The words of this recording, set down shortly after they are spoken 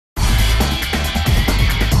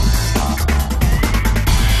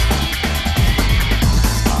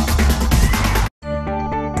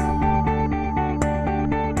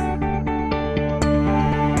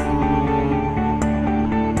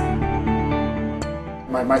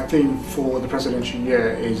My theme for the presidential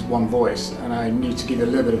year is one voice, and I need to give you a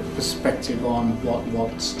little bit of perspective on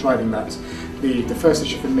what's driving that. The first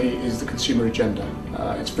issue for me is the consumer agenda.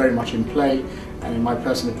 It's very much in play, and in my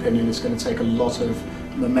personal opinion it's going to take a lot of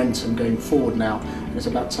momentum going forward now, and it's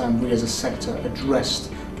about time we as a sector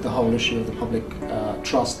addressed the whole issue of the public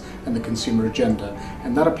trust and the consumer agenda.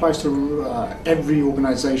 And that applies to every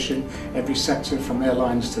organisation, every sector, from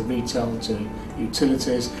airlines to retail to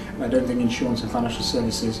utilities, and I don't think insurance and financial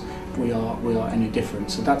services we are any different.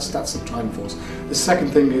 So that's the driving force. The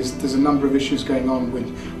second thing is there's a number of issues going on with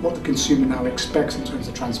what the consumer now expects in terms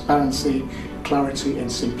of transparency, clarity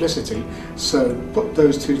and simplicity. So put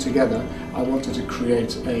those two together, I wanted to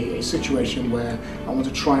create a situation where I want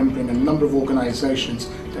to try and bring a number of organisations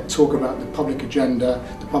that talk about the public agenda,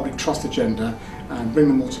 the public trust agenda, and bring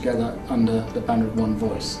them all together under the banner of one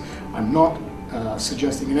voice. I'm not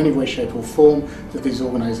suggesting in any way, shape or form that these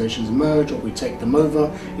organisations merge or we take them over.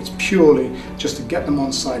 It's purely just to get them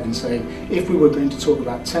on side and say, if we were going to talk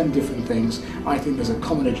about 10 different things, I think there's a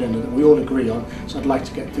common agenda that we all agree on, so I'd like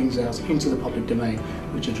to get things out into the public domain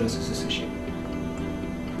which addresses this issue.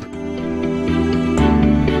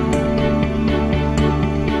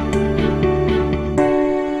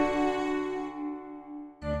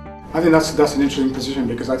 I think that's an interesting position,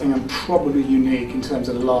 because I think I'm probably unique in terms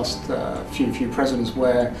of the last few presidents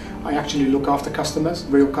where I actually look after customers,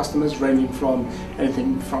 real customers, ranging from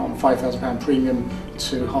anything from £5,000 premium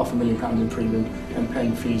to £500,000 in premium and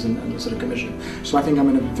paying fees and the sort of commission. So I think I'm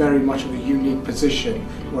in a very much of a unique position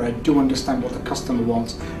where I do understand what the customer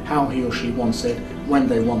wants, how he or she wants it, when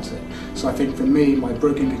they want it. So I think for me, my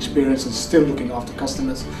broking experience and still looking after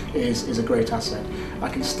customers is a great asset. I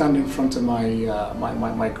can stand in front of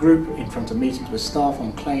my group, in front of meetings with staff,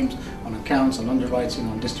 on claims, on accounts, on underwriting,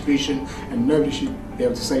 on distribution, and nobody should be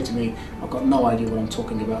able to say to me, I've got no idea what I'm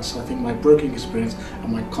talking about. So I think my broking experience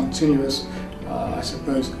and my continuous, I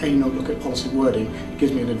suppose, anal look at policy wording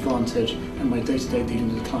gives me an advantage, and my day-to-day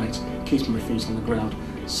dealing with the clients keeps my feet on the ground.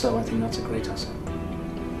 So I think that's a great asset.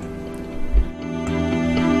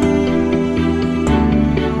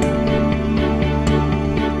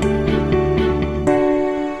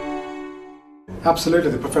 Absolutely,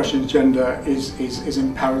 the professional agenda is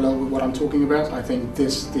in parallel with what I'm talking about. I think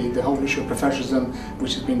the whole issue of professionalism,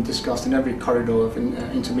 which has been discussed in every corridor of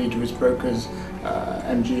intermediaries, brokers,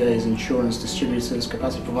 MGAs, insurance distributors,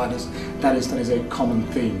 capacity providers, that is a common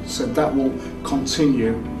theme. So that will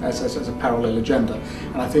continue as a parallel agenda.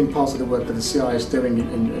 And I think part of the work that the CI is doing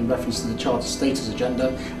in reference to the Charter Status agenda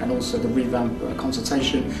and also the revamp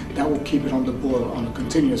consultation, that will keep it on the boil on a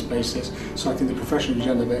continuous basis. So I think the professional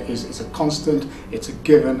agenda is a constant, it's a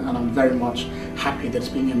given, and I'm very much happy that it's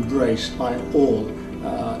being embraced by all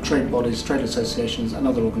trade bodies, trade associations and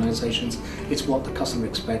other organisations. It's what the customer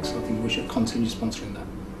expects. I think we should continue sponsoring that.